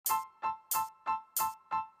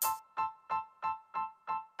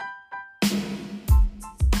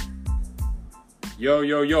Yo,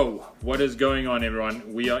 yo, yo, what is going on, everyone?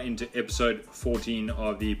 We are into episode 14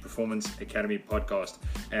 of the Performance Academy podcast,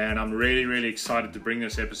 and I'm really excited to bring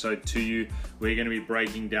this episode to you. We're going to be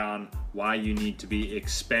breaking down why you need to be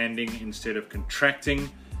expanding instead of contracting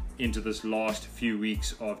into this last few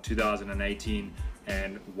weeks of 2018,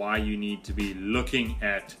 and why you need to be looking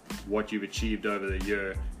at what you've achieved over the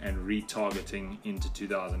year and retargeting into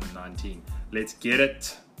 2019. Let's get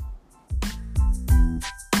it.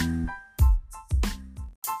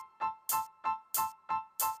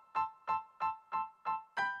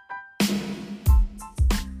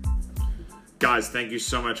 Guys, thank you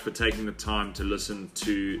so much for taking the time to listen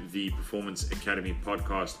to the Performance Academy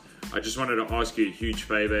podcast. I just wanted to ask you a huge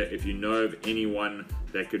favor. If you know of anyone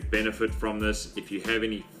that could benefit from this, if you have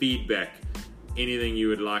any feedback, anything you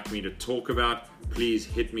would like me to talk about, please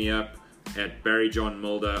hit me up at Barry John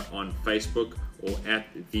Mulder on Facebook or at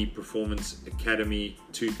the Performance Academy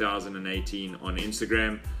 2018 on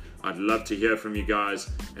Instagram. I'd love to hear from you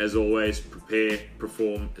guys. As always, prepare,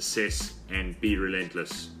 perform, assess, and be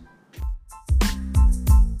relentless.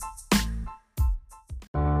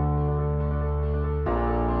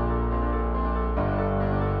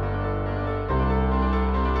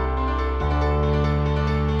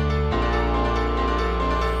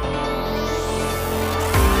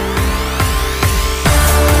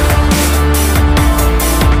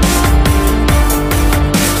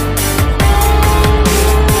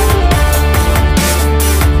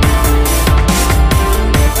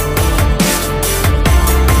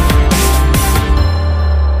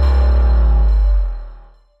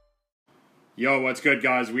 Yo, what's good,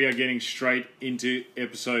 guys? We are getting straight into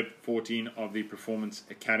episode 14 of the Performance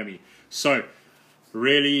Academy. So,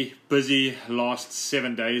 really busy last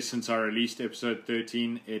 7 days since I released episode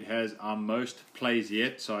 13. It has our most plays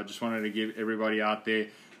yet, so I just wanted to give everybody out there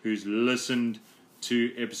who's listened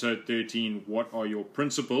to episode 13, what are your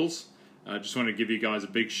principles? I just want to give you guys a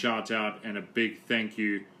big shout out and a big thank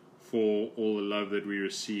you for all the love that we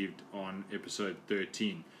received on episode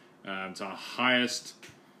 13. It's our highest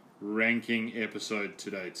ranking episode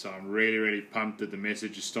to date, so I'm really pumped that the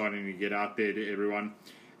message is starting to get out there to everyone.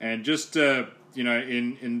 And just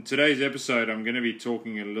in today's episode, I'm going to be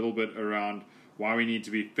talking a little bit around why we need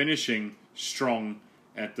to be finishing strong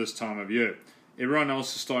at this time of year. Everyone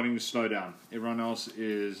else is starting to slow down. Everyone else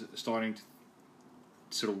is starting to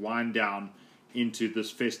sort of wind down into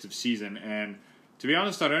this festive season, and to be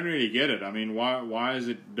honest, I don't really get it. I mean, why is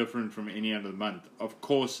it different from any other month? Of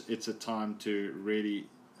course, it's a time to really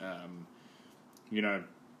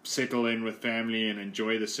settle in with family and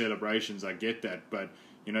enjoy the celebrations. I get that, but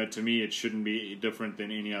to me, it shouldn't be different than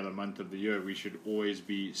any other month of the year. We should always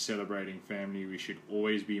be celebrating family. We should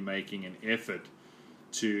always be making an effort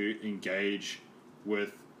to engage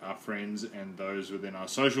with our friends and those within our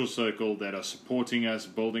social circle that are supporting us,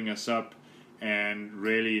 building us up, and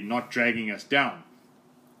really not dragging us down.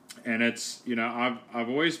 And it's, I've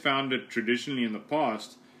always found it traditionally in the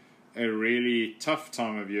past a really tough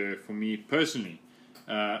time of year for me personally,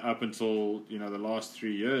 up until the last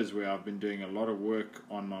 3 years, where I've been doing a lot of work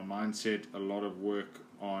on my mindset, a lot of work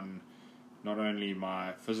on not only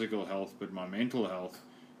my physical health but my mental health,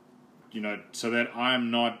 so that I'm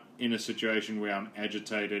not in a situation where I'm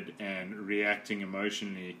agitated and reacting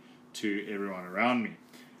emotionally to everyone around me.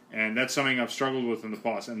 And that's something I've struggled with in the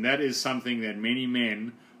past, and that is something that many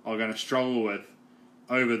men are going to struggle with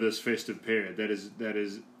over this festive period. That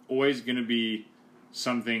is always going to be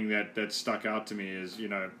something that stuck out to me. Is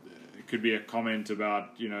it could be a comment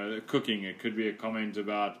about cooking, it could be a comment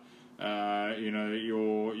about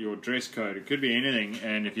your dress code, it could be anything.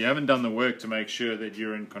 And if you haven't done the work to make sure that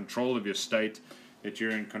you're in control of your state, that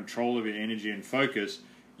you're in control of your energy and focus,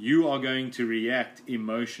 you are going to react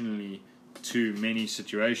emotionally to many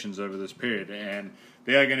situations over this period. And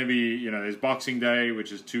there are going to be there's Boxing Day,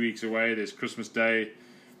 which is 2 weeks away, there's Christmas Day.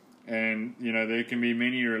 And, there can be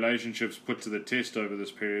many relationships put to the test over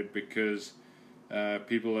this period because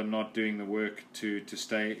people are not doing the work to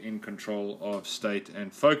stay in control of state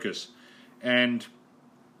and focus. And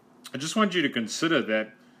I just want you to consider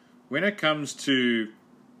that when it comes to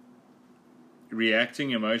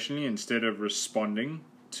reacting emotionally instead of responding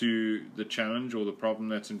to the challenge or the problem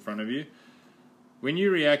that's in front of you, when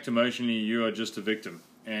you react emotionally, you are just a victim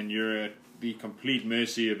and you're at the complete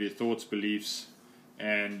mercy of your thoughts, beliefs,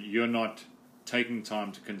 and you're not taking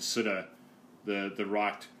time to consider the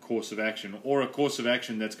right course of action, or a course of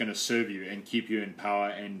action that's going to serve you and keep you in power.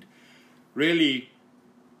 And really,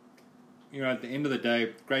 at the end of the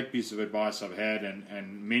day, great piece of advice I've had,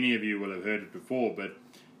 and many of you will have heard it before, but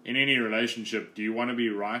in any relationship, do you want to be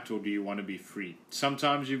right or do you want to be free?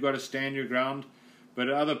 Sometimes you've got to stand your ground, But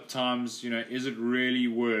at other times, is it really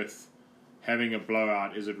worth having a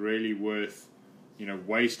blowout? Is it really worth,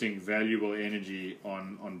 wasting valuable energy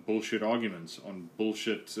on bullshit arguments, on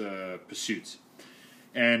bullshit pursuits?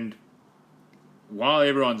 And while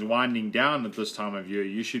everyone's winding down at this time of year,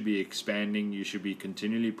 you should be expanding, you should be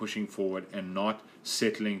continually pushing forward and not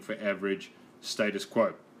settling for average status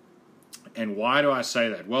quo. And why do I say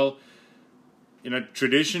that? Well,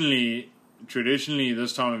 traditionally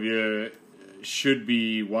this time of year should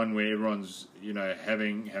be one where everyone's,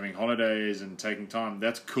 having holidays and taking time.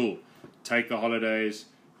 That's cool. Take the holidays,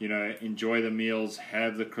 enjoy the meals,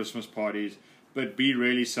 have the Christmas parties, but be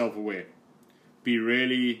really self-aware. Be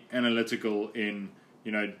really analytical in,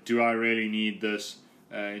 do I really need this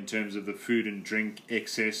in terms of the food and drink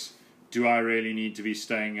excess? Do I really need to be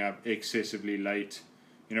staying up excessively late?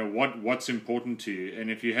 What's important to you? And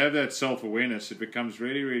if you have that self-awareness, it becomes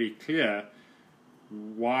really, really clear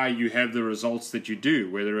why you have the results that you do,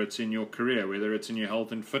 whether it's in your career, whether it's in your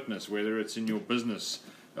health and fitness, whether it's in your business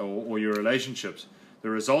or your relationships. The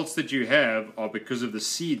results that you have are because of the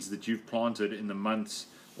seeds that you've planted in the months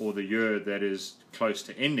or the year that is close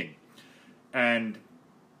to ending. And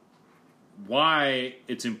why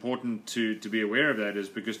it's important to be aware of that is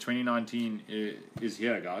because 2019 is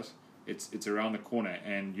here, guys. It's around the corner,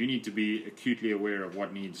 and you need to be acutely aware of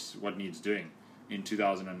what needs doing in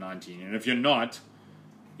 2019. And if you're not,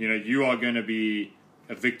 you are going to be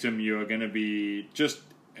a victim. You are going to be just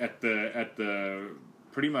at the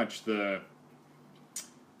pretty much the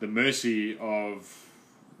mercy of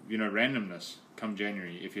randomness come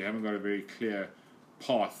January if you haven't got a very clear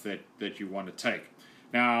path that you want to take.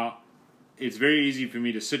 Now, it's very easy for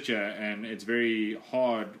me to sit here, and it's very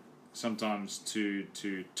hard sometimes to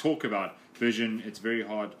talk about vision. It's very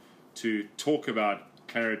hard to talk about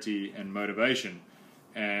clarity and motivation.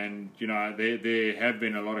 And there have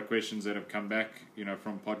been a lot of questions that have come back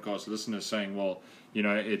from podcast listeners saying, well,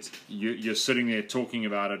 it's you're sitting there talking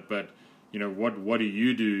about it, but what do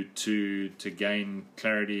you do to gain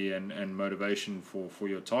clarity and motivation for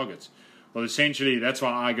your targets? Well, essentially that's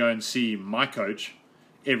why I go and see my coach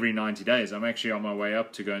every 90 days. I'm actually on my way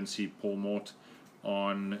up to go and see Paul Mort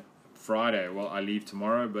on Friday. Well, I leave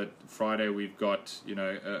tomorrow, but Friday we've got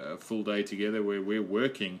a full day together where we're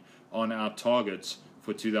working on our targets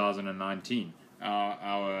for 2019,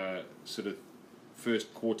 our sort of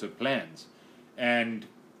first quarter plans. And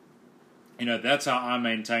that's how I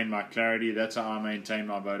maintain my clarity, that's how I maintain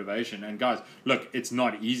my motivation. And guys, look, it's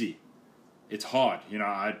not easy, it's hard.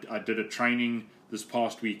 I did a training this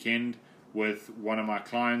past weekend with one of my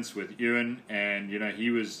clients, with Ewan, and he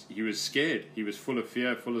was scared. He was full of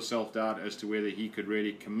fear, full of self-doubt as to whether he could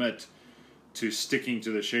really commit to sticking to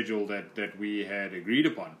the schedule that we had agreed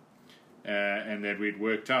upon and that we'd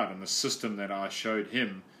worked out, and the system that I showed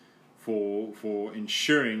him for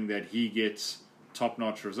ensuring that he gets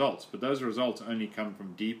top-notch results. But those results only come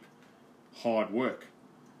from deep, hard work.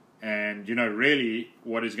 And really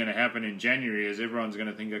what is going to happen in January is everyone's going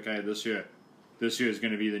to think, okay, this year is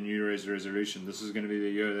going to be the New Year's resolution. This is going to be the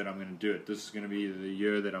year that I'm going to do it. This is going to be the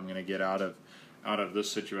year that I'm going to get out of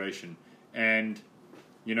this situation. And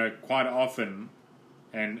quite often,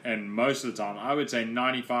 and most of the time, I would say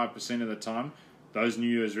 95% of the time, those New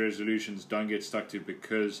Year's resolutions don't get stuck to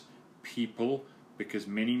because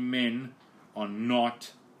many men are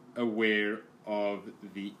not aware of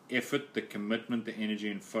the effort, the commitment, the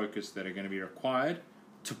energy and focus that are going to be required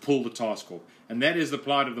to pull the task off. And that is the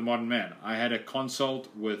plight of the modern man. I had a consult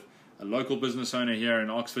with a local business owner here in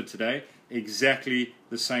Oxford today, exactly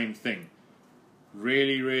the same thing.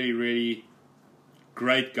 Really, really, really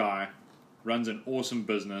great guy, runs an awesome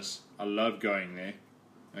business. I love going there.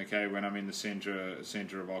 Okay, when I'm in the center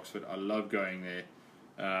of Oxford, I love going there.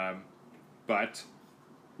 But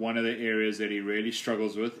one of the areas that he really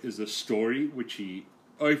struggles with is the story, which he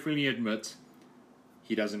openly admits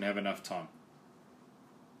he doesn't have enough time.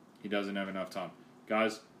 He doesn't have enough time.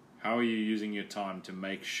 Guys, how are you using your time to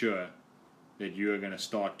make sure that you are going to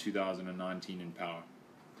start 2019 in power?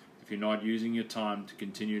 If you're not using your time to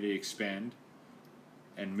continually expand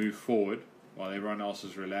and move forward while everyone else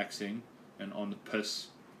is relaxing and on the piss,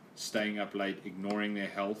 staying up late, ignoring their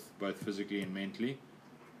health, both physically and mentally,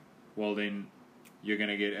 well then you're going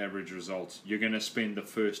to get average results. You're going to spend the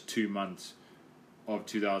first 2 months of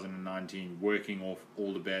 2019 working off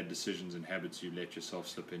all the bad decisions and habits you let yourself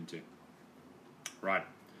slip into. Right.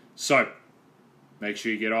 So, make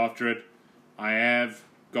sure you get after it. I have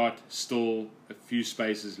got still a few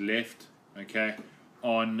spaces left, okay,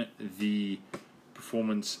 on the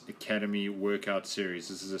Performance Academy workout series.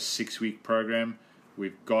 This is a 6-week program.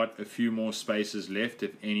 We've got a few more spaces left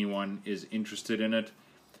if anyone is interested in it.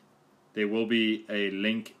 There will be a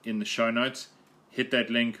link in the show notes. Hit that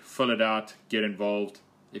link, fill it out, get involved.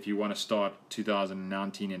 If you want to start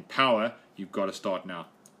 2019 in power, you've got to start now.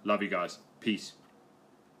 Love you guys. Peace.